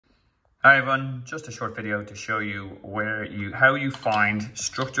Hi everyone, just a short video to show you how you find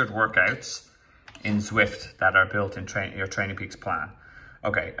structured workouts in Zwift that are built in your Training Peaks plan.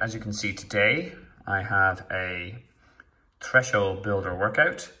 Okay, as you can see today, I have a threshold builder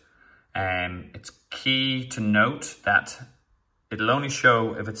workout. It's key to note that it'll only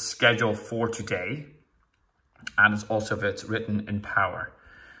show if it's scheduled for today, and it's also if it's written in power.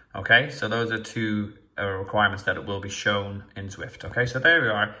 Okay, so those are two requirements that it will be shown in Zwift. Okay, so there we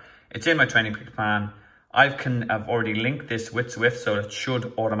are. It's in my Training Peaks plan. I've already linked this with Zwift, so it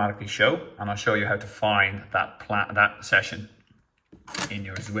should automatically show, and I'll show you how to find that session in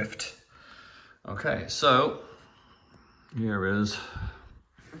your Zwift. Okay, so here is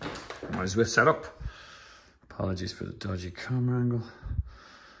my Zwift setup. Apologies for the dodgy camera angle.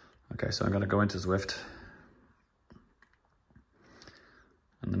 Okay, so I'm going to go into Zwift,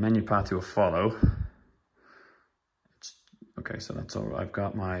 and the menu path you'll follow. Okay, so that's all.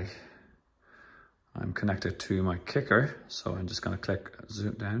 I'm connected to my kicker, so I'm just going to click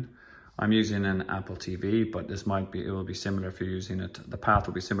zoom down. I'm using an Apple TV, but it will be similar if you're using it. The path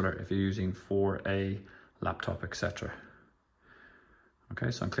will be similar if you're using for a laptop, etc. Okay,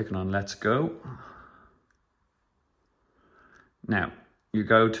 so I'm clicking on Let's Go. Now, you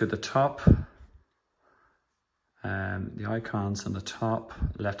go to the top, the icons in the top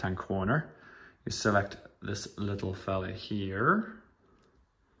left-hand corner. You select this little fella here,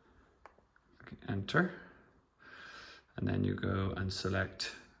 enter, and then you go and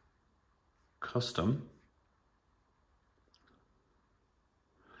select custom,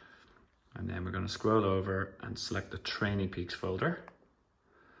 and then we're going to scroll over and select the Training Peaks folder,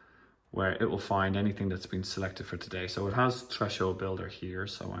 where it will find anything that's been selected for today. So it has threshold builder here,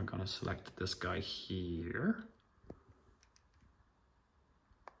 so I'm going to select this guy here.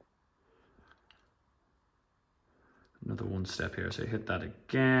 Another one step here, so you hit that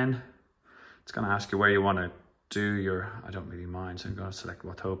again. It's going to ask you where you want to do your, I don't really mind, so I'm going to select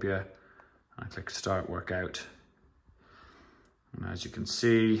Watopia, and I click Start Workout. And as you can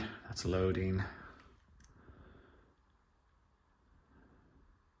see, that's loading.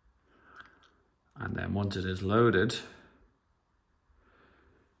 And then once it is loaded,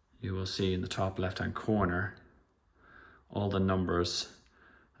 you will see in the top left-hand corner all the numbers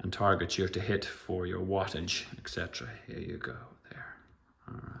and targets you're to hit for your wattage, etc. Here you go, there.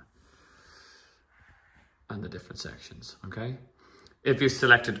 All right. And the different sections, okay? If you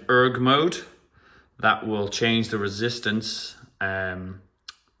selected erg mode, that will change the resistance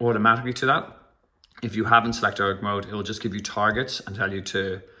automatically to that. If you haven't selected erg mode, it will just give you targets and tell you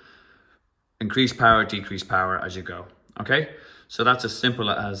to increase power, decrease power as you go, okay? So that's as simple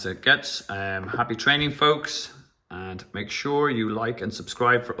as it gets. Happy training, folks. And make sure you like and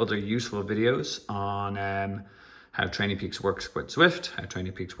subscribe for other useful videos on how Training Peaks works with Zwift, how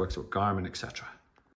Training Peaks works with Garmin, etc.